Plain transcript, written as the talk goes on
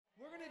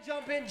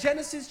Jump in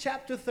Genesis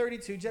chapter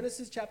 32.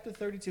 Genesis chapter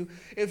 32.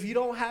 If you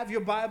don't have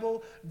your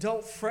Bible,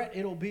 don't fret.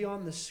 It'll be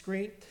on the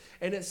screen.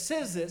 And it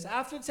says this: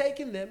 after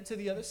taking them to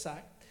the other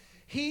side,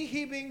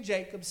 he being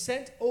Jacob,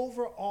 sent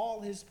over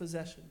all his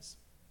possessions.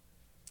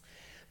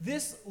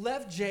 This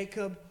left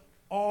Jacob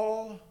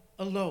all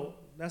alone.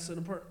 That's an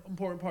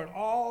important part.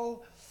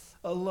 All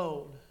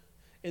alone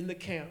in the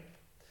camp.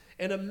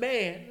 And a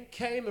man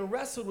came and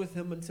wrestled with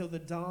him until the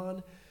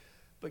dawn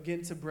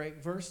began to break.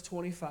 Verse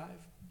 25.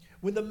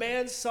 When the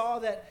man saw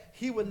that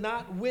he would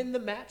not win the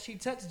match, he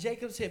touched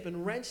Jacob's hip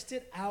and wrenched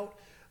it out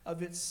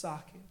of its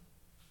socket.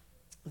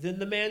 Then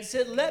the man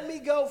said, "Let me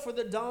go, for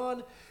the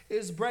dawn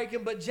is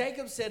breaking." But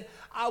Jacob said,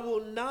 "I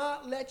will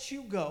not let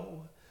you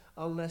go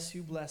unless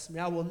you bless me.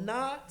 I will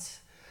not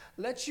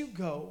let you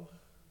go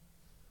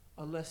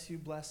unless you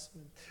bless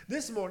me."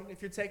 This morning,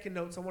 if you're taking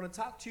notes, I want to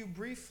talk to you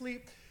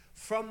briefly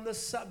from the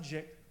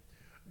subject,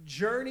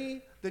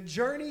 the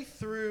journey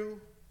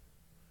through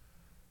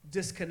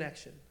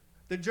disconnection.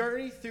 The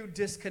journey through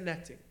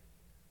disconnecting.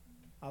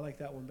 I like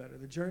that one better.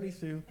 The journey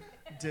through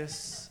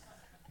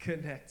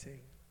disconnecting.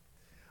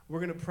 We're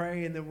going to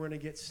pray and then we're going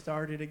to get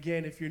started.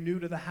 Again, if you're new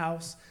to the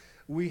house,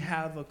 we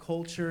have a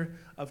culture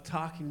of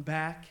talking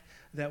back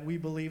that we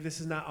believe this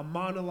is not a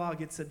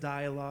monologue, it's a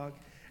dialogue.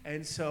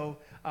 And so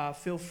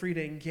feel free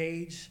to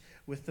engage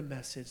with the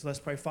message. Let's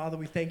pray. Father,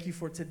 we thank you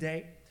for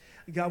today.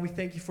 God, we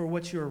thank you for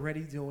what you're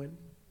already doing.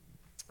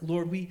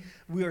 Lord, we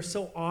are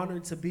so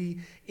honored to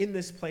be in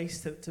this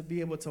place, to be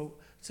able to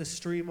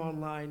stream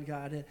online,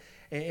 God.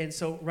 And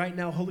so right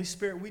now, Holy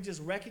Spirit, we just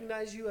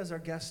recognize you as our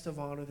guest of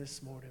honor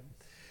this morning.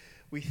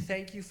 We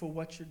thank you for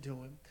what you're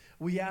doing.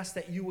 We ask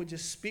that you would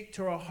just speak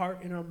to our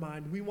heart and our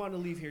mind. We want to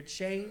leave here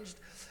changed.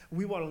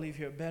 We want to leave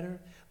here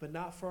better, but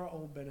not for our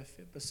own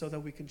benefit, but so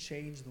that we can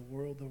change the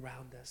world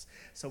around us.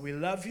 So we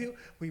love you.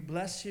 We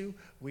bless you.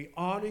 We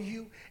honor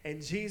you.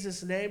 In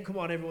Jesus' name, come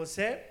on, everyone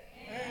say it.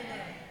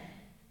 Amen.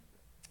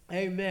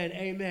 Amen,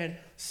 amen.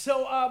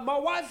 So my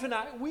wife and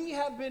I, we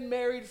have been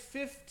married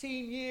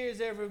 15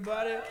 years,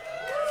 everybody.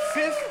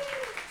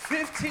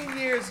 15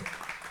 years.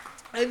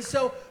 And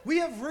so we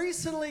have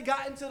recently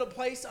gotten to the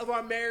place of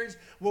our marriage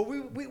where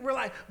we're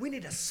like, we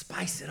need to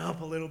spice it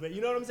up a little bit.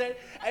 You know what I'm saying?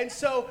 And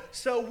so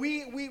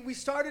we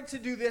started to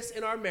do this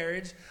in our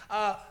marriage.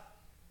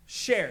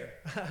 Share.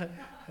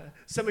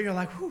 Some of you are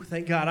like, whew,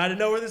 thank God. I didn't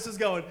know where this was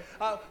going.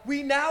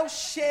 We now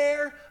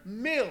share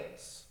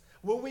meals.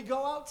 When we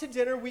go out to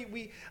dinner,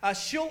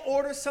 she'll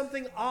order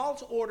something, I'll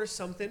order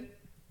something.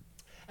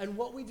 And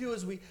what we do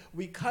is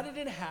we cut it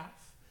in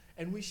half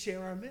and we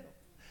share our meal.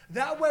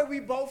 That way we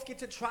both get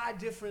to try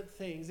different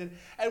things. And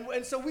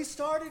so we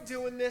started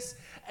doing this,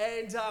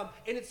 and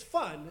it's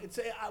fun.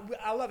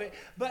 I love it.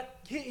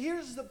 But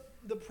here's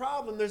the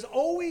problem. There's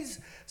always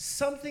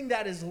something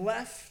that is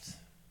left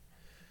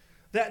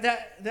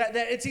that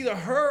it's either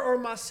her or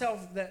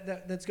myself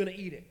that's going to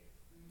eat it.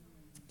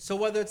 So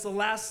whether it's the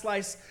last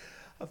slice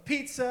of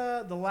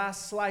pizza, the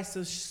last slice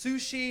of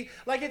sushi,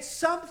 like it's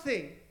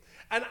something.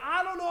 And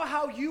I don't know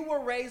how you were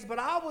raised, but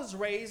I was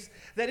raised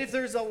that if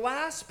there's a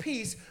last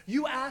piece,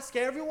 you ask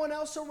everyone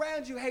else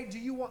around you, "Hey, do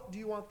you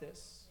want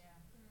this?"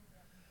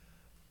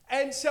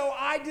 Yeah. And so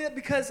I did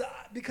because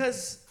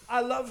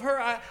I love her.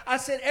 I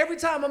said every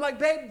time, I'm like,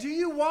 "Babe, do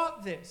you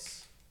want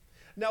this?"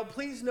 Now,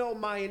 please know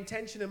my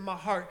intention in my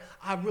heart,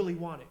 I really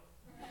want it.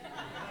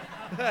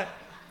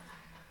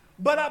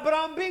 But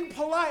I'm being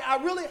polite.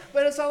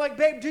 But it's not like,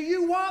 "Babe, do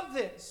you want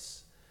this?"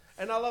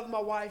 And I love my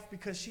wife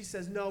because she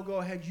says, "No, go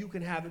ahead, you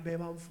can have it,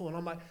 babe, I'm full." And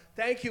I'm like,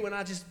 "Thank you,"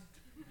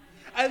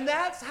 and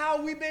that's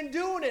how we've been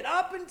doing it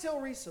up until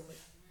recently.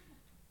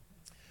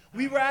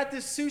 We were at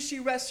this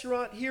sushi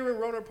restaurant here in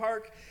Rohnert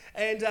Park,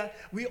 and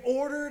we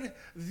ordered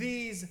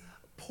these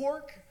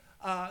pork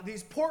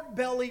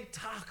belly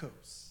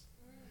tacos.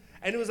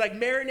 And it was like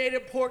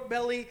marinated pork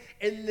belly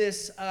in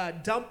this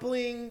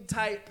dumpling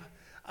type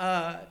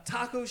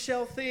taco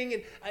shell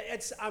thing.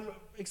 And I'm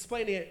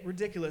explaining it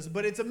ridiculous,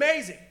 but it's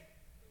amazing.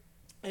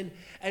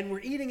 And we're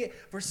eating it.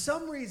 For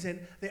some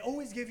reason, they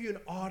always give you an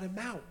odd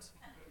amount.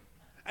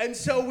 And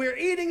so we're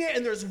eating it,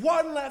 and there's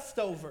one left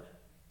over.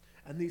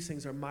 And these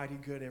things are mighty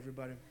good,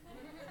 everybody.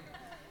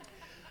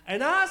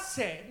 And I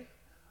said,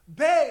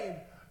 "Babe,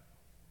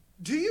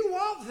 do you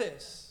want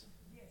this?"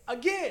 Yes.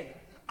 Again,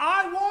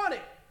 I want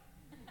it.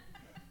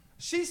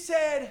 She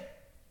said,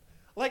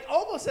 like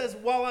almost as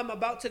while I'm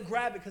about to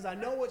grab it, because I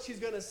know what she's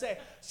going to say.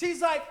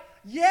 She's like,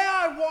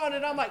 "Yeah, I want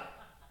it." I'm like,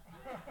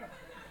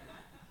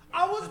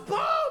 I was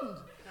bummed.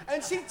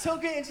 And she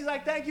took it, and she's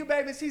like, "Thank you,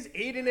 baby." She's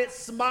eating it,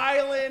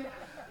 smiling.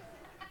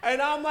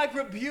 And I'm like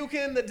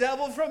rebuking the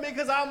devil from me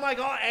because I'm like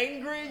all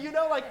angry, you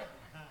know, like.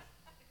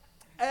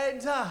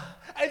 And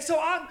so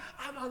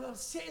I'm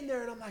sitting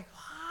there, and I'm like,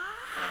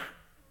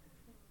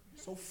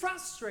 so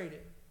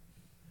frustrated.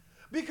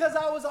 Because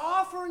I was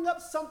offering up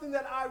something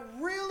that I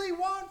really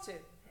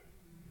wanted.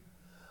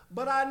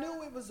 But I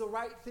knew it was the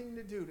right thing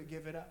to do to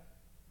give it up.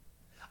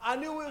 I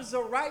knew it was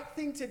the right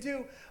thing to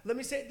do, let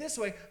me say it this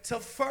way, to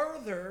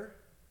further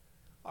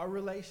our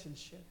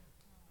relationship.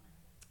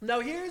 Now,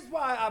 here's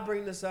why I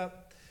bring this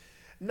up.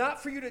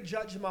 not for you to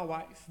judge my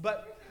wife,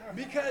 but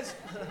because,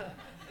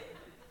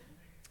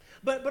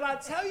 but I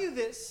tell you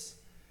this,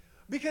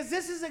 because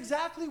this is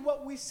exactly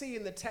what we see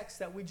in the text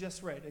that we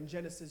just read in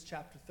Genesis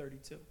chapter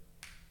 32.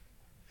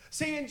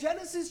 See, in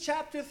Genesis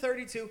chapter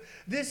 32,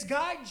 this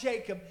guy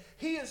Jacob,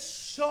 he is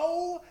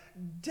so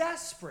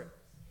desperate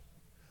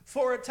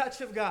for a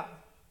touch of God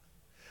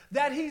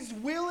that he's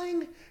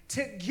willing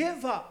to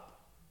give up.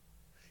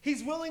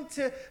 He's willing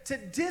to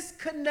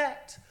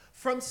disconnect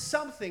from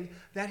something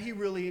that he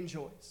really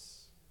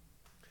enjoys.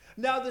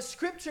 Now,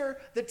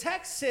 the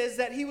text says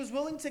that he was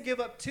willing to give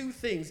up two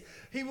things.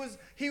 He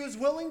was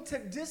willing to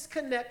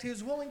disconnect. He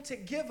was willing to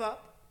give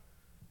up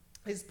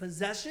his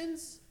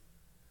possessions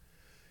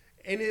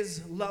and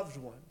his loved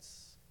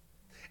ones.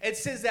 It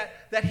says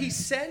that he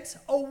sent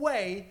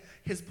away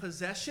his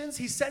possessions,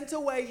 he sent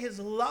away his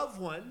loved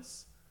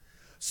ones,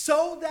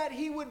 so that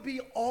he would be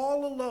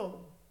all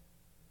alone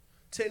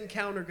to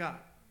encounter God.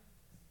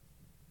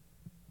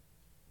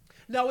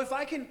 Now, if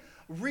I can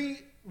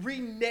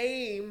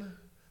rename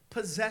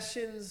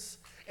possessions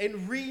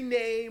and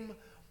rename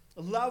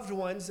loved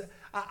ones,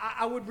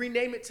 I would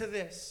rename it to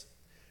this.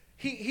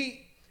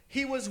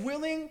 He was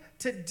willing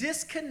to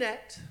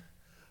disconnect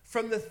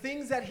from the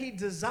things that he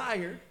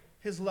desired,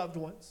 his loved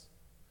ones,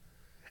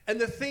 and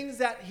the things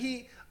that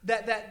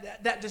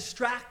that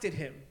distracted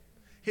him,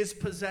 his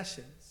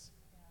possessions.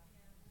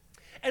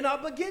 And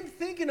I'll begin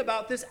thinking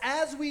about this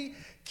as we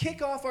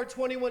kick off our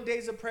 21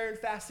 days of prayer and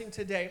fasting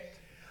today.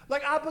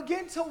 Like, I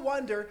begin to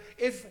wonder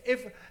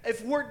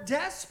if we're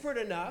desperate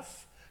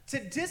enough to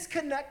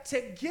disconnect,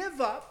 to give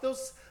up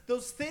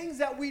those things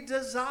that we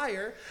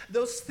desire,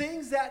 those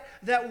things that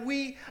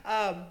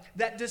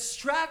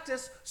distract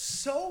us,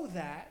 so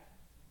that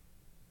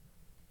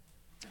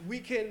we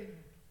can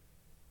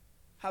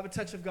have a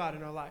touch of God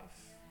in our life.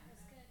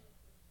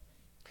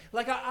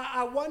 Like,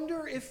 I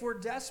wonder if we're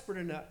desperate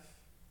enough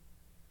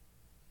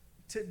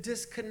to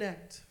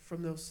disconnect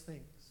from those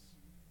things.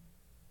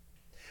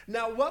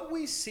 Now, what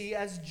we see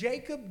as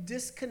Jacob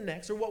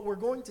disconnects, or what we're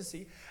going to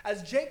see,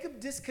 as Jacob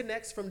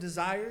disconnects from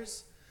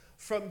desires,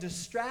 from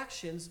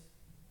distractions,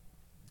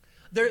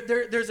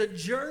 there's a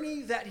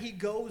journey that he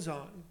goes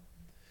on.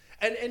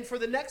 And for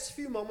the next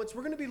few moments,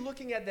 we're going to be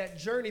looking at that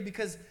journey,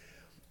 because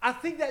I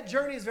think that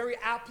journey is very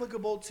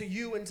applicable to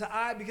you and to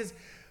I, because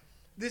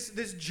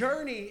this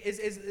journey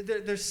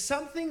there's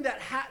something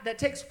that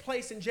takes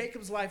place in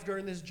Jacob's life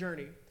during this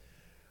journey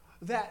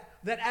that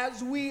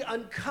as we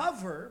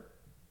uncover,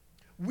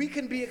 we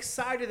can be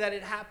excited that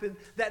it happened,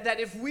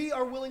 that if we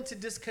are willing to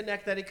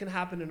disconnect, that it can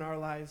happen in our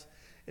lives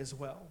as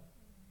well.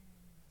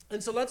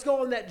 And so let's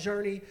go on that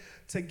journey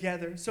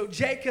together. So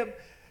Jacob,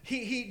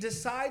 he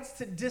decides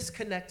to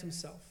disconnect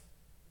himself,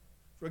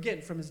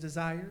 again, from his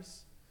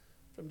desires,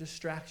 from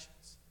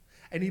distractions.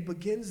 And he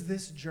begins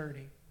this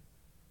journey.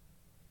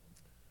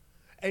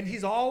 And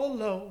he's all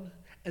alone.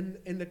 And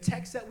in the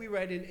text that we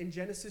read in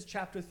Genesis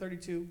chapter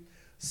 32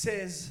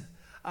 says,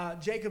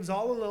 Jacob's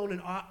all alone,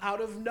 and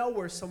out of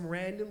nowhere, some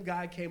random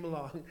guy came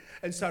along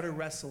and started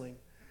wrestling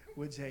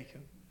with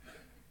Jacob.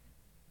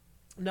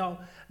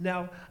 The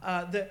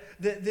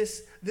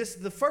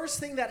first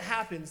thing that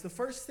happens, the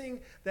first thing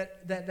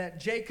that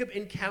Jacob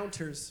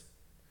encounters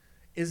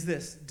is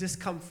this: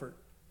 discomfort.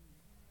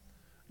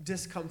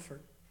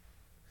 Discomfort.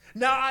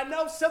 Now, I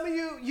know some of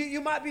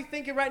you might be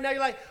thinking right now, you're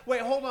like,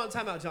 wait, hold on,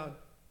 time out, John.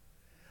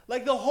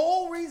 Like, the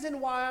whole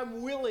reason why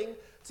I'm willing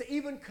to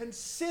even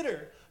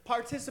consider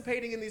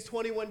participating in these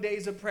 21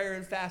 days of prayer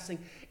and fasting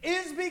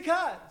is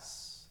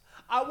because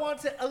I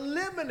want to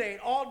eliminate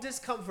all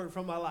discomfort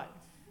from my life.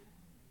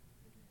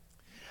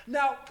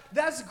 Now,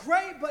 that's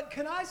great, but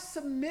can I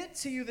submit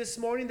to you this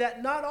morning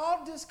that not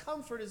all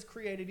discomfort is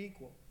created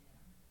equal?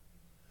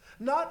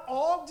 Not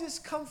all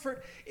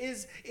discomfort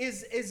is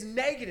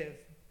negative.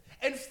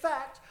 In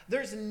fact,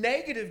 there's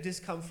negative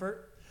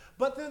discomfort,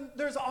 but then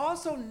there's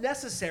also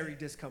necessary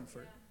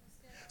discomfort.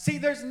 See,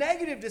 there's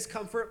negative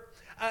discomfort,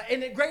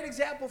 and a great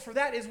example for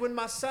that is when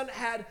my son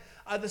had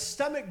the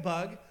stomach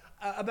bug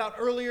about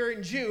earlier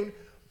in June.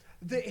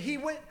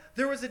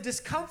 There was a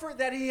discomfort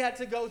that he had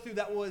to go through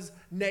that was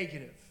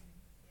negative.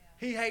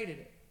 He hated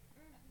it.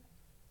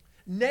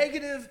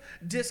 Negative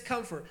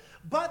discomfort.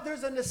 But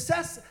there's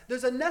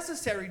a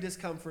necessary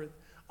discomfort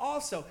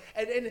also.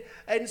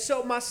 And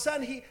so my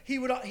son,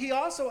 he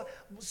also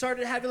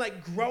started having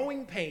like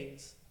growing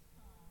pains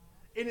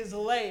in his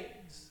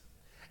legs.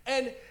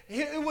 And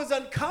it was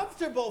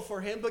uncomfortable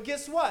for him, but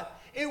guess what?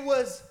 It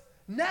was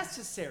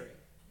necessary.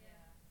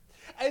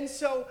 Yeah. And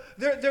so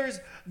there's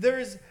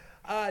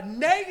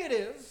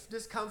negative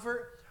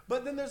discomfort,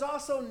 but then there's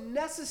also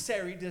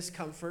necessary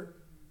discomfort.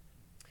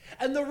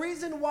 And the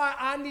reason why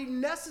I need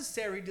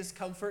necessary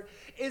discomfort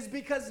is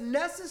because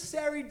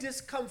necessary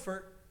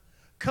discomfort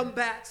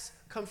combats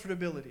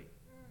comfortability.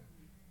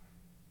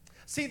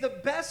 See, the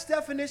best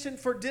definition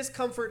for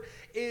discomfort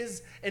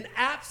is an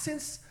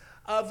absence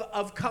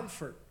of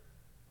comfort.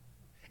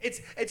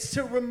 It's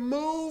to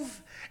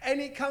remove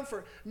any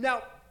comfort.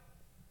 Now,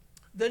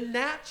 the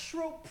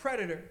natural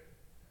predator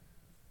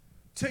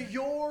to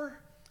your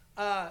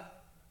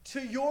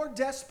to your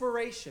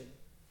desperation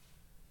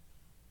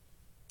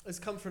is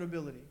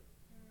comfortability.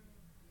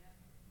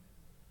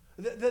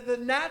 The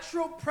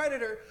natural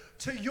predator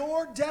to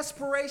your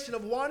desperation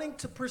of wanting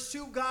to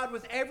pursue God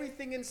with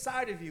everything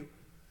inside of you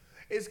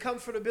is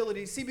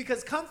comfortability. See,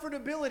 because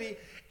comfortability,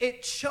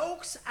 it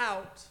chokes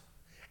out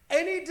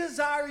any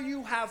desire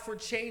you have for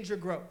change or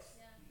growth.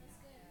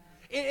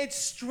 It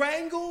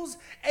strangles,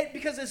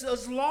 because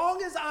as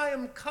long as I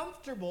am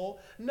comfortable,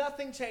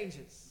 nothing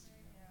changes.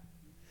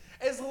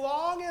 As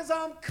long as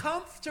I'm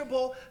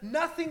comfortable,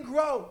 nothing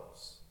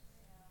grows.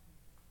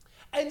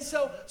 And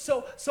so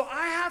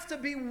I have to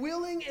be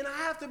willing and I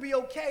have to be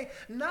okay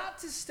not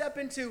to step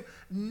into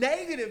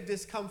negative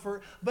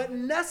discomfort, but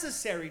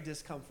necessary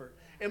discomfort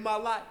in my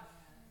life.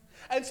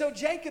 And so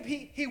Jacob,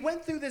 he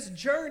went through this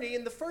journey,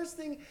 and the first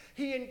thing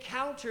he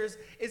encounters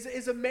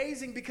is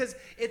amazing, because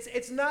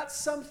it's not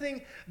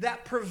something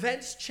that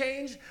prevents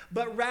change,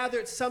 but rather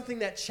it's something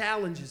that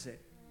challenges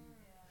it.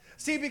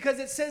 See, because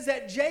it says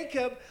that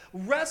Jacob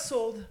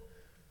wrestled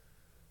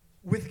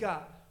with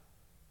God.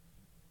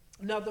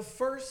 Now, the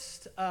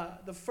first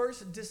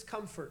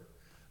discomfort,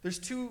 there's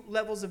two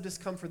levels of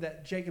discomfort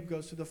that Jacob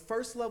goes through. The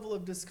first level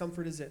of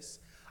discomfort is this.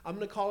 I'm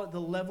going to call it the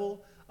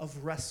level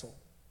of wrestle.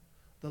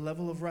 The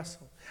level of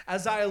wrestle.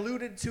 As I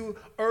alluded to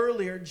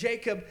earlier,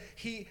 Jacob,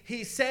 he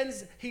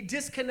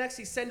disconnects,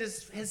 he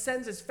sends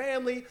his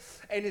family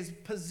and his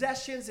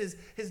possessions,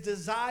 his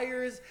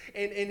desires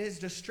and his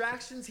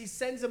distractions. He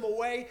sends them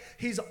away.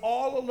 He's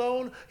all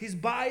alone. He's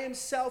by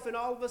himself, and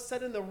all of a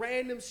sudden the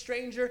random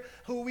stranger,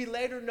 who we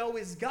later know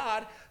is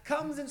God,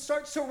 comes and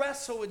starts to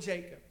wrestle with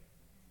Jacob.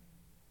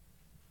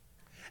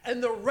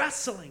 And the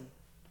wrestling,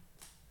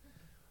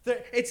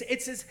 the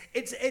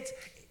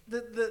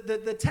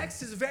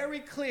text is very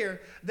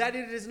clear that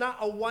it is not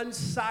a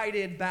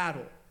one-sided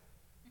battle.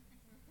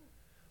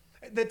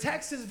 The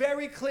text is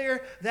very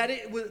clear that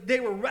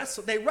they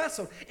wrestled.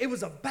 It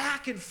was a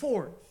back and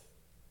forth.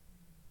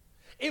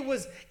 It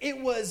was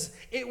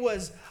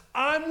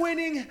I'm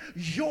winning,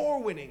 you're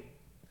winning.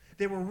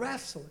 They were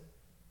wrestling.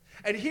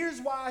 And here's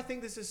why I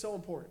think this is so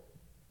important.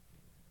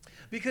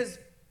 Because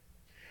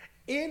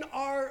in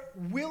our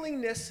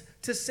willingness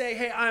to say,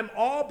 hey, I'm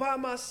all by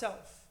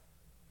myself,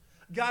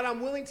 God,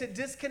 I'm willing to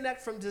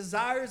disconnect from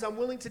desires. I'm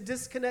willing to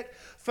disconnect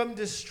from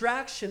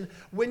distraction.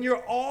 When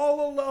you're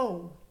all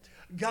alone,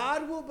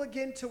 God will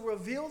begin to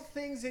reveal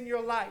things in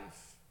your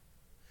life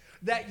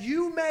that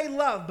you may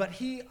love, but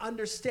he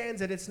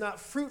understands that it's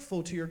not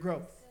fruitful to your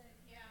growth.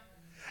 Yeah.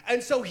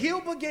 And so he'll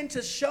begin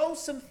to show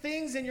some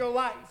things in your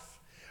life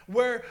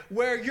where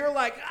you're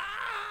like,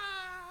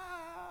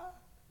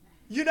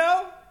 you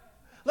know?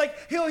 Like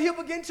he'll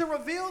begin to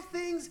reveal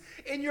things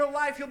in your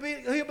life.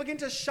 He'll begin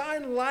to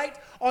shine light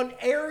on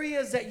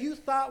areas that you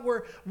thought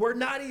were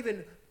not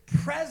even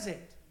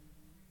present.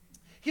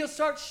 He'll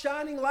start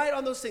shining light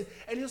on those things,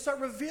 and he'll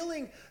start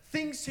revealing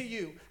things to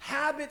you,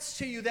 habits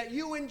to you that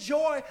you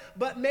enjoy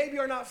but maybe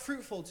are not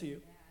fruitful to you.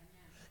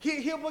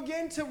 He'll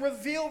begin to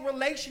reveal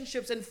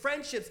relationships and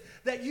friendships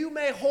that you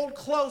may hold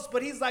close,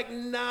 but he's like,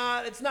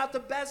 nah, it's not the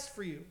best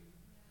for you.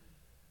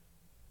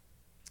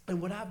 And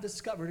what I've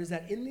discovered is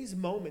that in these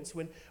moments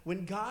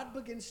when God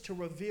begins to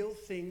reveal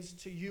things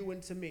to you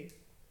and to me,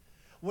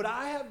 what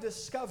I have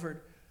discovered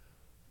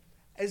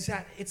is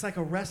that it's like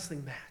a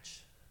wrestling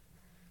match.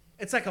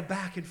 It's like a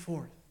back and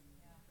forth.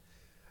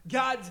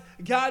 God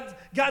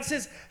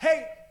says,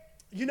 hey,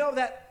 you know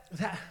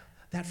that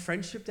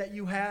friendship that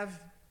you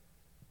have,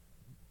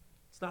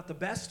 it's not the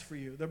best for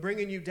you. They're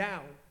bringing you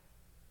down.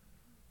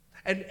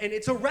 And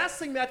it's a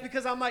wrestling match,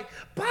 because I'm like,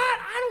 but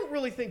I don't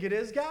really think it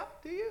is, God,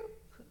 do you?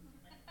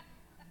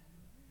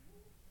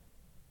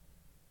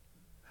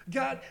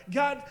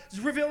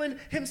 God's revealing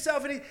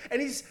himself, and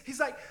he's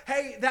like,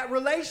 hey, that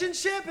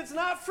relationship, it's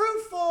not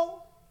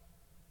fruitful.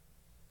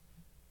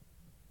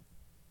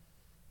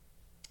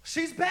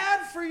 She's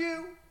bad for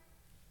you,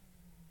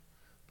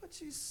 but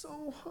she's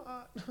so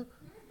hot.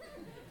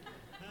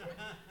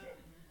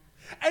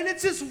 And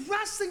it's this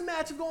wrestling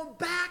match of going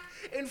back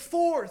and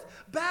forth,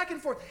 back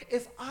and forth.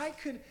 If I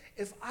can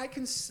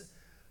say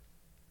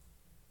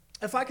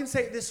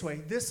it this way,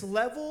 this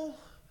level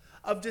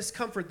of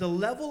discomfort, the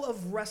level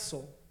of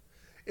wrestle,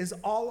 is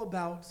all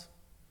about,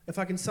 if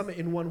I can sum it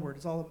in one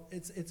word,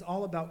 it's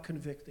all about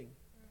convicting.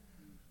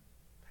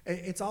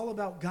 It's all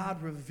about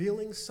God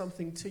revealing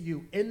something to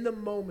you in the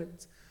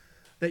moment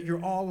that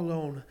you're all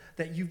alone,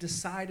 that you've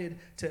decided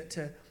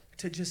to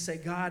just say,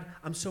 God,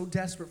 I'm so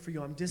desperate for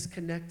you, I'm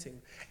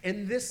disconnecting.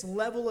 In this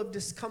level of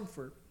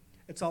discomfort,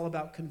 it's all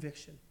about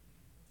conviction.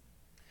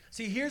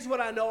 See, here's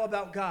what I know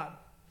about God.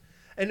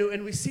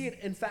 And we see it,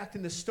 in fact,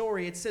 in the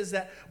story. It says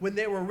that when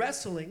they were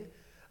wrestling,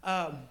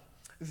 God,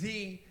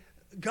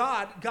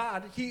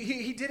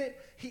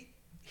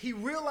 he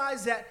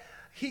realized that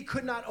he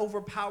could not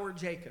overpower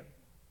Jacob.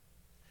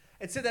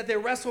 It said that they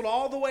wrestled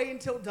all the way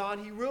until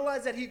dawn. He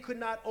realized that he could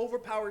not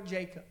overpower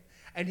Jacob,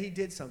 and he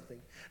did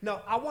something.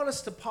 Now, I want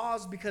us to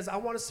pause, because I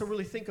want us to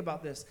really think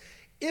about this.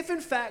 If,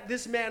 in fact,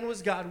 this man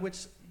was God,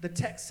 which the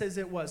text says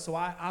it was, so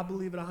I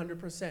believe it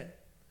 100%,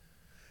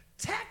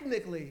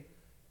 technically,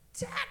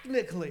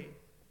 technically,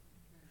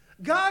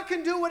 God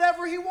can do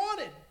whatever he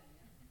wanted.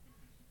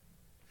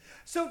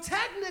 So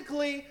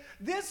technically,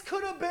 this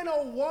could have been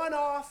a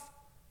one-off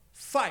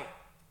fight.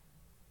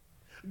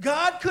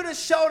 God could have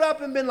showed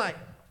up and been like,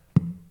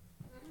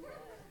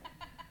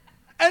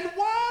 and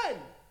won.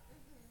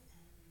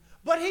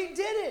 But he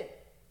didn't.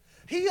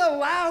 He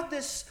allowed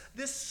this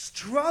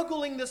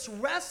struggling, this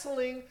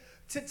wrestling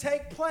to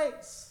take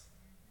place.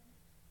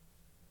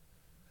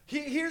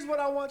 Here's what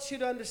I want you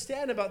to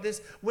understand about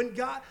this. When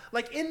God,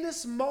 like in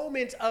this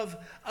moment of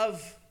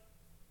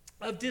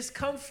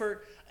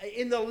discomfort,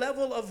 in the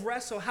level of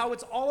wrestle, how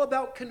it's all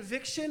about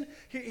conviction,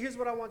 here's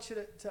what I want you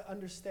to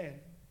understand.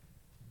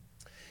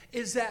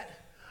 Is that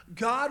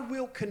God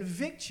will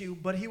convict you,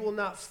 but he will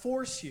not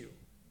force you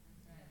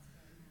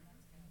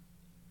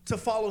to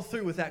follow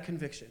through with that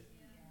conviction.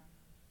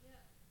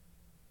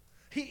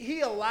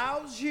 He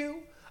allows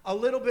you a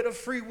little bit of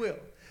free will.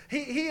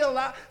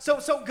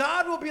 So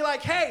God will be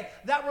like, hey,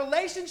 that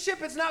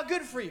relationship is not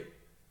good for you.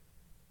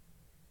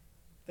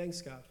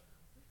 Thanks, God.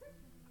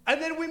 And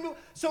then we move.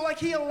 So like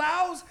he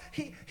allows,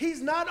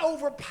 he's not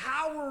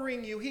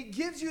overpowering you. He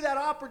gives you that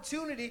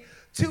opportunity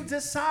to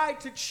decide,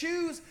 to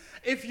choose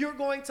if you're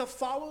going to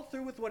follow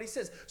through with what he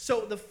says.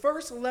 So the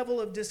first level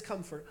of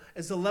discomfort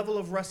is the level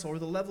of wrestle or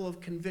the level of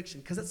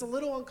conviction, because it's a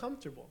little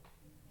uncomfortable.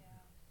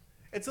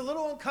 Yeah. It's a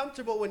little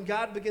uncomfortable when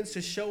God begins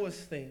to show us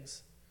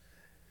things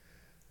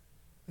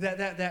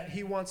that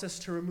he wants us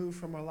to remove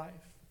from our life.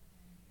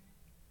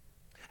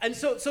 And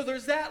so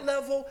there's that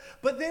level,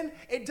 but then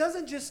it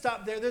doesn't just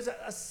stop there. There's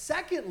a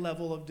second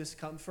level of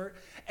discomfort,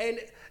 and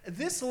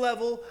this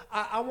level,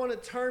 I want to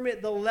term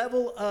it the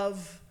level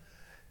of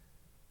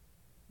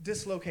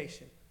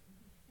dislocation.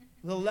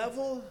 The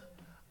level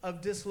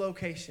of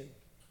dislocation.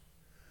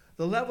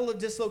 The level of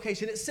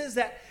dislocation. It says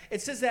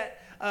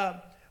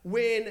that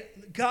when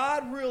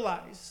God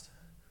realized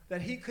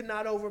that he could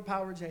not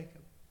overpower Jacob,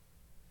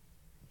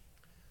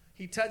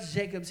 he touched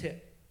Jacob's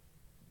hip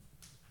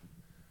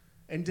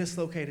and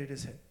dislocated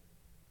his hip.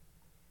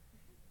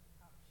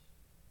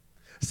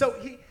 So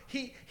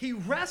he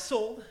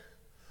wrestled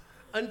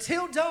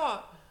until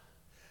dawn.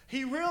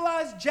 He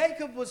realized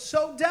Jacob was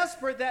so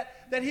desperate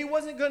that he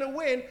wasn't going to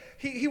win.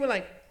 He went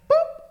like,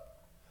 boop,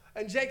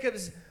 and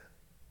Jacob's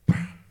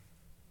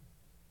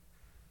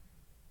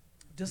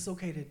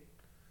dislocated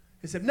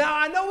his hip. Now,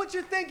 I know what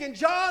you're thinking,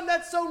 John,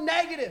 that's so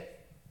negative.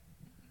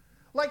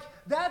 Like,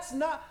 that's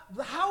not,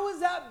 how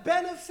is that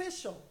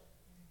beneficial?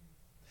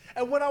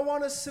 And what I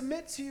want to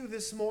submit to you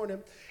this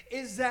morning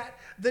is that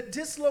the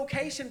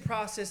dislocation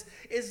process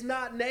is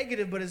not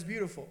negative, but is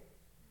beautiful.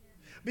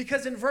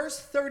 Because in verse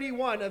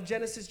 31 of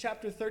Genesis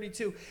chapter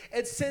 32,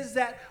 it says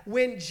that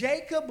when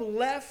Jacob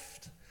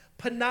left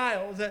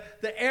Peniel,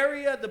 the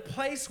area, the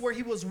place where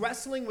he was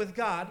wrestling with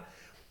God,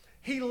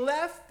 he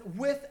left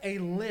with a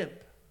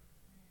limp.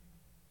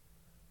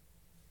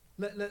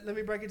 Let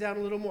me break it down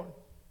a little more.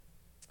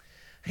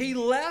 He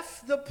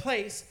left the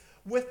place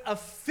with a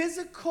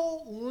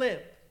physical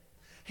limp.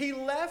 He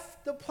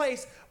left the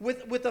place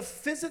with a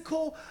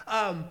physical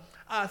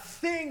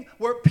thing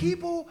where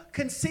people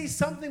can see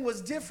something was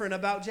different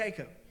about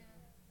Jacob.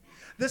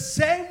 The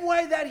same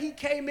way that he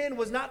came in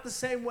was not the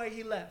same way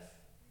he left.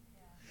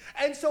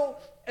 And so,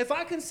 if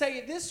I can say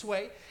it this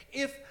way,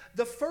 if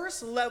the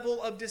first level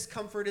of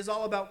discomfort is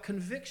all about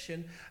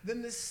conviction,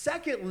 then the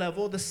second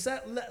level,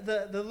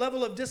 the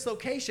level of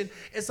dislocation,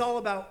 is all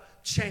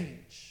about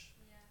change.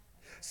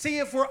 See,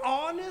 if we're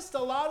honest, a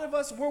lot of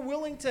us, we're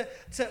willing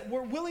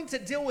to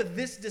deal with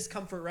this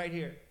discomfort right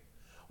here.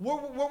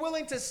 We're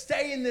willing to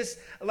stay in this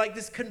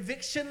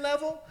conviction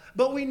level,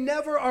 but we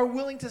never are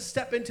willing to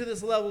step into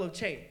this level of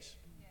change.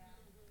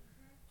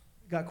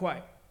 Got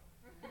quiet.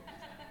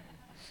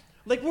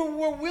 Like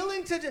we're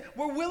willing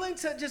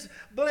to just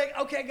be like,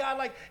 okay, God,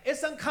 like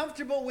it's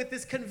uncomfortable with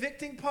this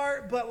convicting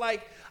part, but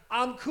like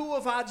I'm cool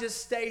if I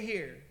just stay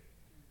here.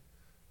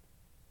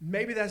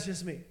 Maybe that's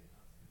just me.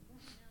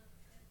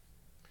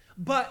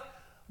 But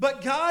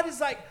God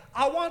is like,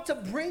 I want to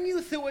bring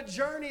you through a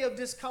journey of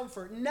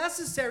discomfort,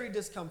 necessary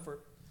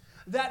discomfort,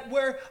 that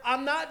where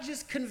I'm not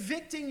just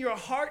convicting your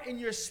heart and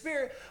your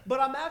spirit, but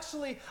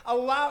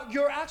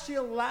you're actually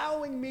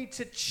allowing me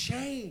to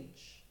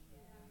change,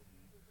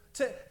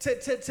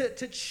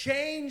 to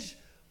change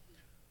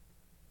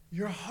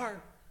your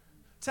heart,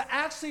 to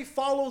actually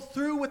follow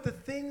through with the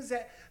things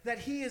that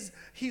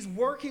he's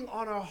working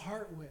on our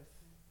heart with.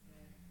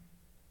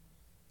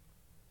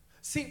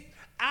 See,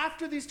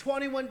 after these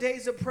 21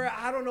 days of prayer,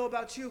 I don't know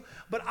about you,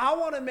 but I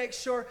want to make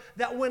sure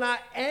that when I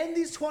end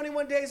these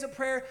 21 days of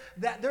prayer,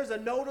 that there's a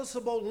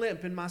noticeable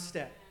limp in my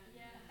step.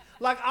 Yeah.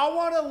 Like I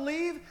want to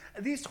leave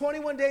these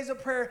 21 days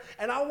of prayer,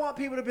 and I want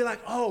people to be like,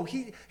 oh,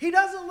 he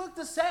doesn't look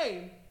the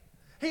same.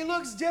 He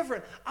looks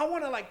different. I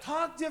want to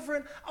talk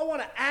different. I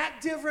want to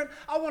act different.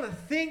 I want to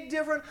think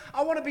different.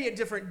 I want to be a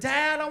different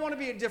dad. I want to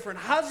be a different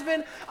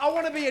husband. I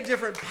want to be a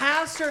different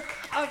pastor.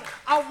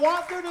 I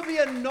want there to be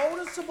a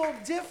noticeable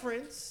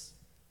difference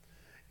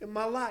in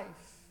my life.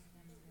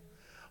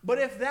 But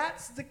if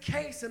that's the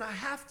case, then I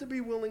have to be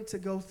willing to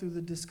go through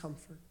the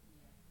discomfort.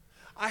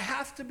 I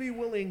have to be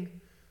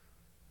willing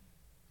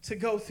to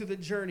go through the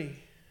journey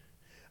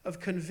of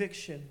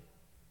conviction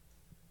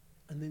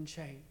and then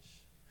change.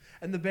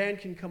 And the band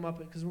can come up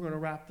because we're going to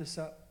wrap this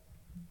up.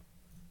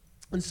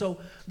 And so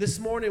this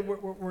morning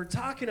we're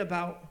talking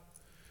about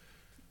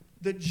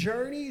the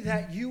journey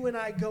that you and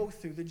I go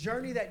through, the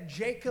journey that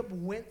Jacob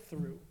went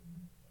through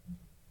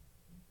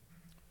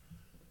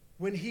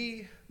when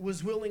he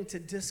was willing to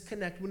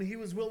disconnect, when he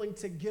was willing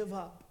to give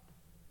up,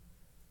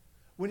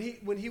 when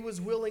he was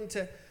willing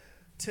to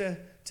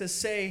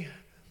say,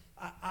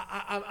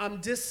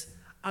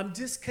 I'm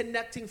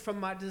disconnecting from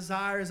my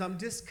desires, I'm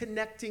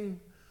disconnecting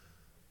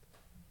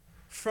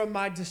from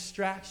my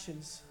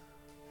distractions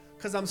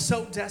because I'm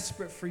so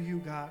desperate for you,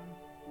 God.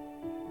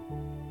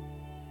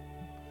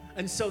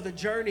 And so the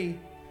journey,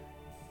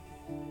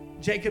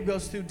 Jacob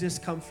goes through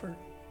discomfort.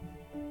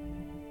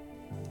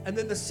 And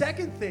then the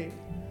second thing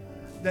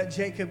that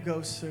Jacob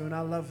goes through, and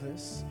I love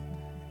this,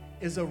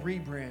 is a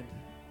rebrand.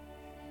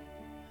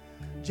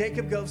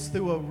 Jacob goes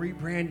through a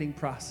rebranding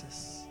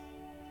process.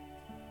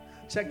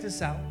 Check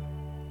this out.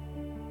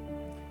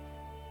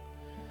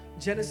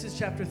 Genesis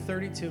chapter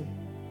 32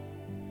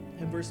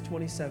 and verse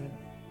 27.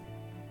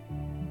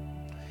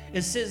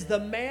 It says, the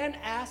man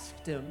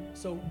asked him,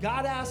 so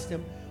God asked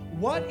him,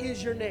 what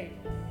is your name?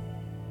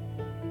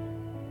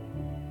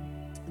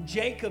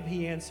 Jacob,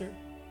 he answered.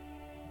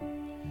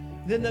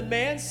 Then the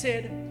man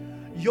said,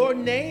 your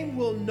name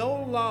will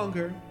no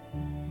longer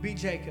be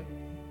Jacob,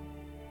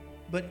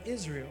 but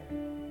Israel,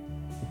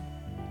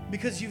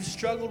 because you've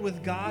struggled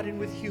with God and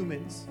with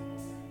humans,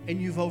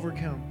 and you've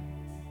overcome.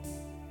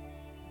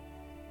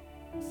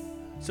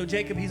 So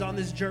Jacob, he's on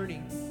this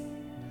journey.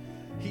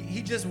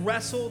 He just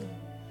wrestled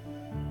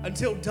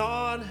until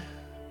dawn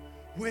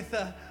with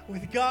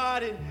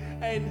God,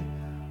 and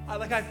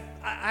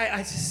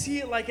I see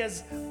it like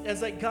as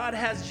like God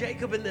has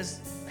Jacob in this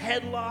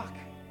headlock.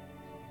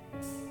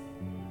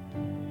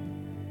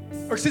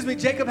 Or excuse me,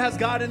 Jacob has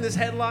God in this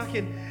headlock,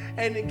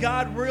 and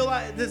God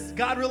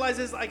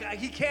realizes like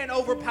he can't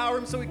overpower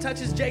him, so he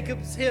touches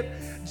Jacob's hip.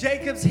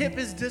 Jacob's hip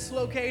is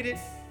dislocated.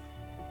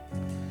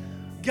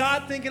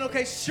 God thinking,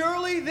 okay,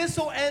 surely this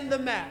will end the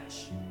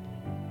match.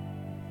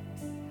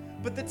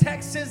 But the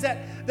text says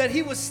that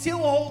he was still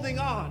holding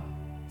on.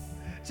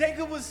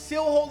 Jacob was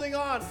still holding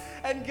on.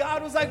 And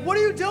God was like, what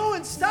are you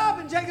doing? Stop.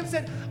 And Jacob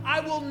said, I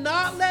will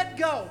not let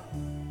go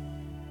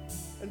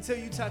until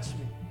you touch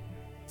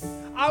me.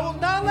 I will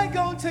not let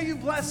go until you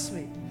bless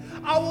me.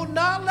 I will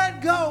not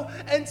let go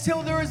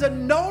until there is a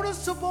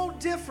noticeable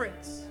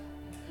difference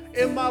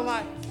in my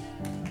life.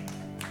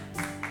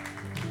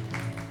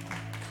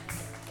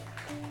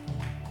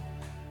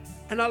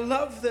 And I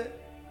love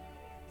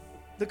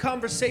the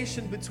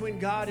conversation between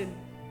God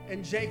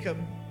and Jacob,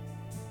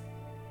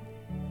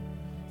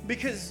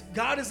 because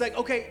God is like,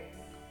 okay,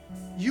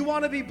 you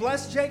want to be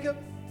blessed, Jacob?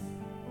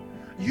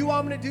 You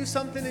want me to do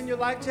something in your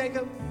life,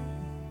 Jacob?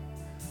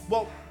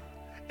 Well,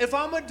 if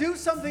I'm going to do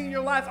something in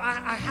your life,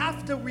 I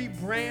have to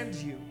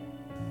rebrand you.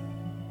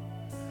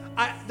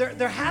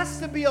 There has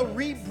to be a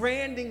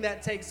rebranding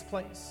that takes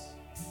place.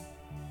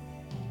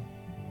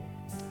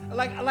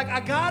 Like I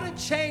got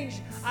to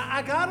change.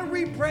 I got to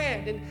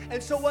rebrand.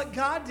 And so what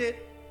God did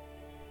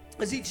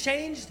is he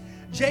changed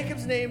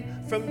Jacob's name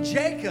from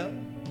Jacob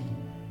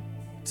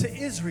to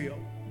Israel.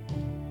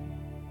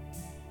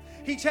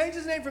 He changed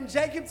his name from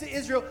Jacob to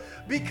Israel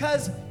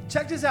because,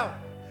 check this out,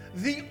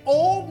 the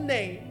old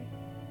name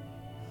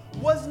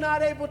was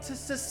not able to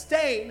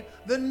sustain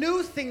the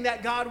new thing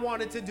that God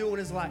wanted to do in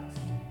his life.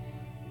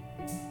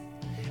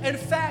 In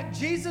fact,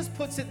 Jesus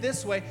puts it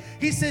this way.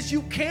 He says,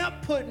 you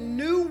can't put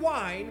new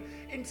wine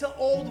into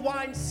old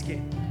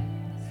wineskin.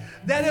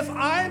 That if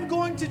I'm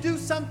going to do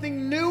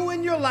something new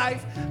in your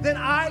life, then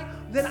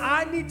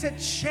I need to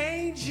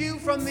change you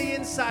from the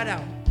inside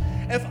out.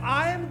 If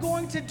I am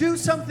going to do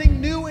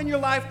something new in your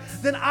life,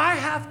 then I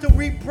have to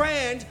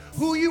rebrand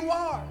who you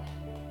are.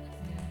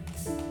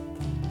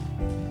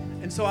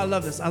 And so I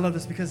love this. I love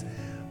this because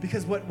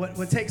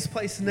what takes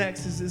place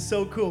next is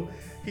so cool.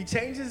 He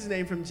changes his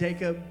name from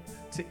Jacob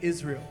to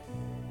Israel.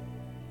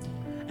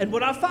 And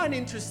what I find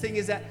interesting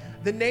is that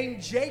the name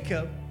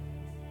Jacob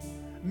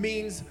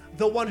means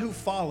the one who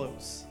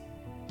follows.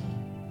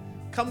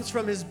 Comes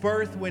from his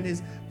birth when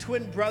his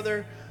twin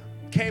brother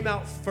came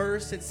out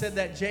first. It said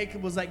that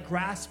Jacob was like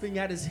grasping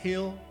at his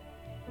heel,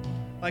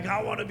 like,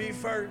 I want to be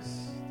first.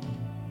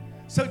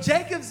 So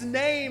Jacob's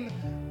name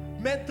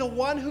meant the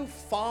one who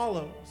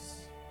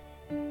follows.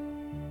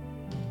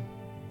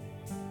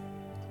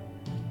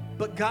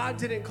 But God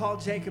didn't call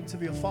Jacob to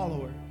be a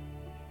follower.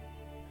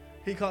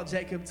 He called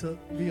Jacob to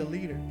be a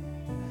leader.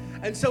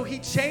 And so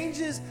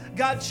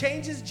God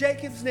changes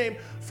Jacob's name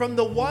from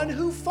the one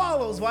who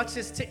follows, watch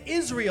this, to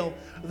Israel,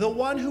 the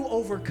one who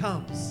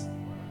overcomes.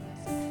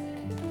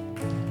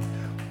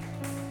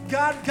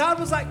 God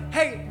was like,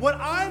 hey, what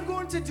I'm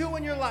going to do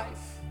in your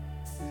life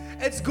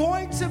It's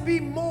going to be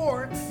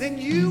more than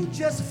you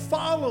just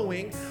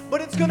following,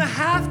 but it's going to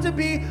have to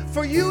be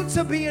for you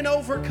to be an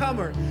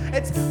overcomer.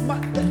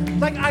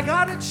 Like, I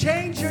got to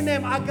change your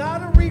name. I got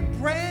to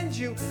rebrand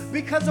you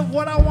because of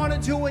what I want to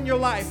do in your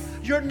life.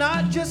 You're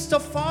not just a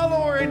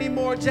follower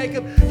anymore,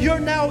 Jacob. You're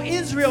now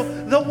Israel,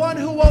 the one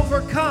who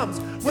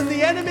overcomes. When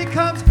the enemy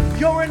comes,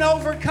 you're an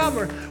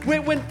overcomer.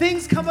 When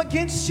things come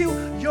against you,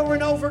 you're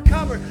an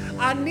overcomer.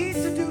 I need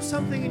to do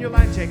something in your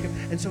life, Jacob.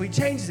 And so he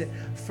changes it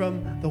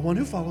from the one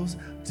who follows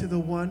to the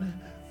one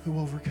who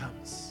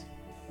overcomes.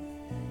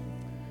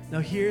 Now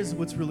here's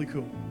what's really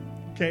cool.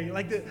 Okay,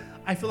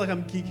 I feel like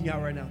I'm geeking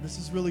out right now. This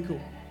is really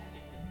cool.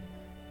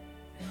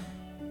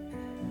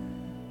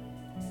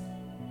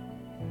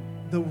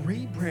 The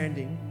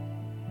rebranding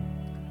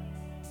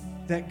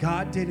that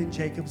God did in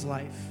Jacob's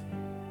life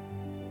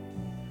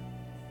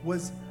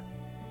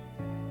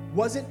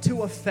wasn't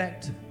to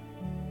affect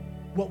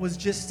what was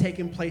just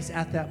taking place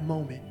at that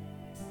moment,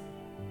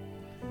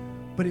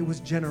 but it was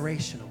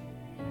generational.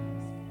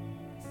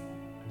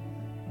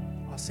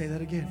 I'll say that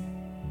again.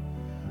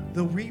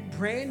 The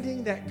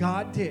rebranding that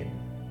God did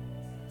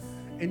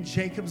in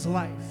Jacob's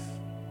life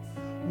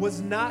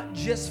was not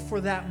just for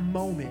that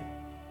moment,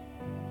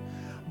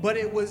 but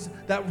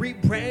that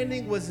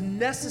rebranding was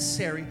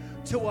necessary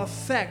to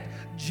affect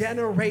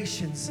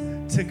generations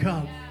to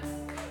come.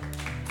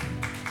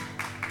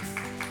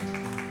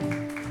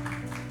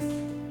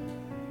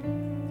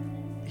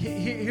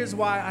 Here's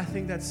why I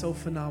think that's so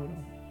phenomenal.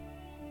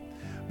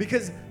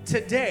 Because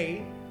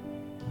today,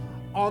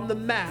 on the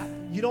map,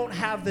 you don't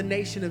have the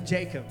nation of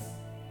Jacob.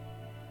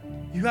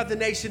 You have the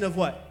nation of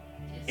what?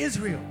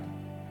 Israel.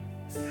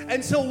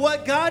 And so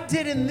what God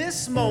did in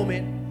this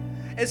moment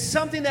is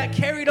something that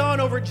carried on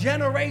over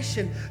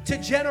generation to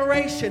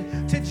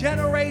generation to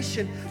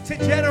generation to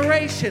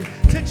generation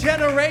to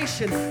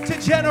generation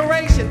to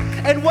generation.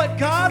 And what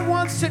God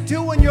wants to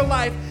do in your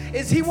life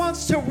is He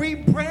wants to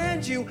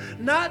rebrand you,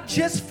 not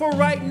just for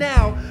right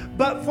now,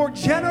 but for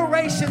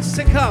generations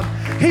to come.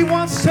 He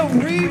wants to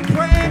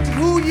rebrand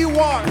who you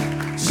are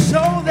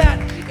so that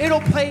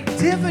it'll pay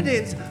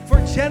dividends for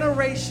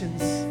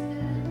generations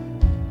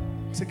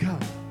to come.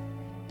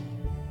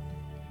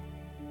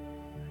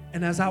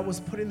 And as I was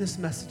putting this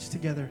message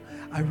together,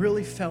 I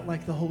really felt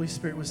like the Holy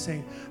Spirit was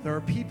saying, there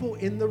are people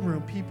in the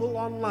room, people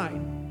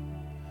online,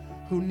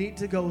 who need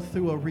to go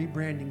through a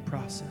rebranding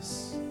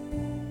process.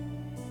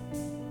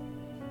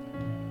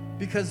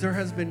 Because there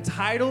has been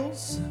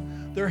titles,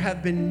 there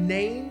have been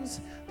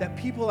names that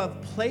people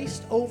have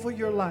placed over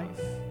your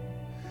life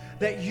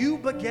that you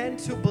began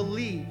to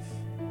believe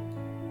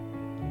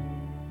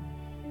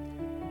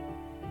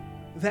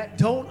that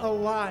don't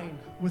align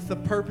with the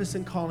purpose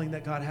and calling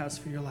that God has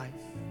for your life.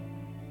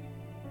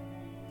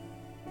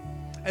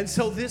 And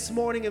so this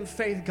morning in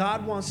faith,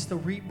 God wants to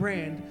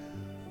rebrand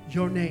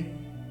your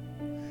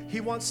name. He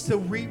wants to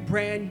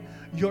rebrand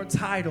your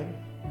title.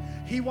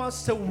 He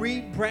wants to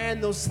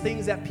rebrand those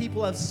things that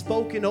people have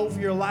spoken over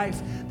your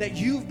life that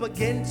you've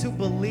begun to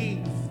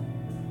believe.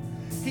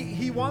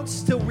 He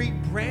wants to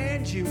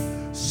rebrand you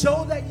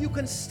so that you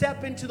can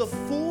step into the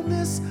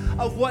fullness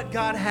of what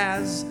God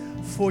has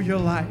for your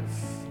life.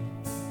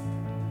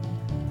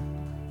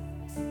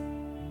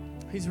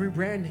 He's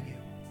rebranding you.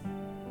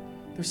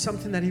 There's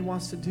something that He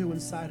wants to do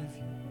inside of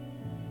you.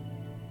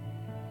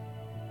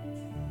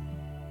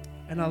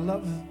 And I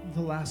love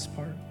the last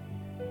part.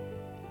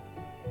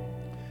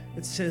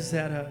 It says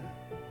that,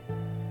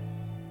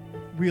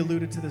 we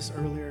alluded to this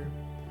earlier,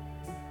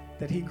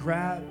 that he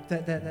grabbed,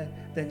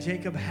 that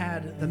Jacob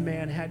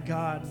had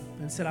God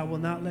and said, I will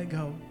not let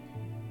go.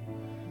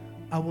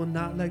 I will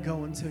not let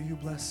go until you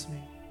bless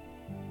me.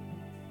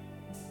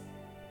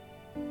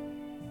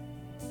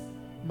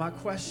 My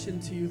question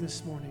to you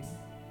this morning,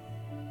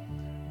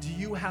 do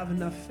you have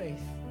enough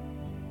faith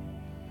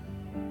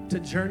to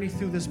journey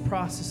through this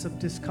process of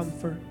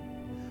discomfort,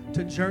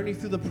 to journey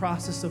through the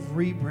process of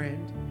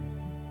rebrand?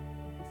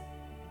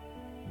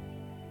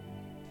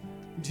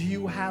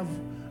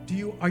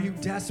 Are you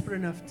desperate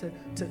enough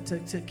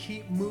to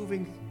keep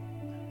moving,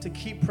 to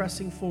keep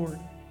pressing forward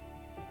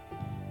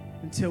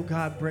until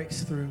God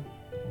breaks through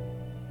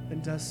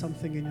and does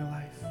something in your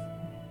life?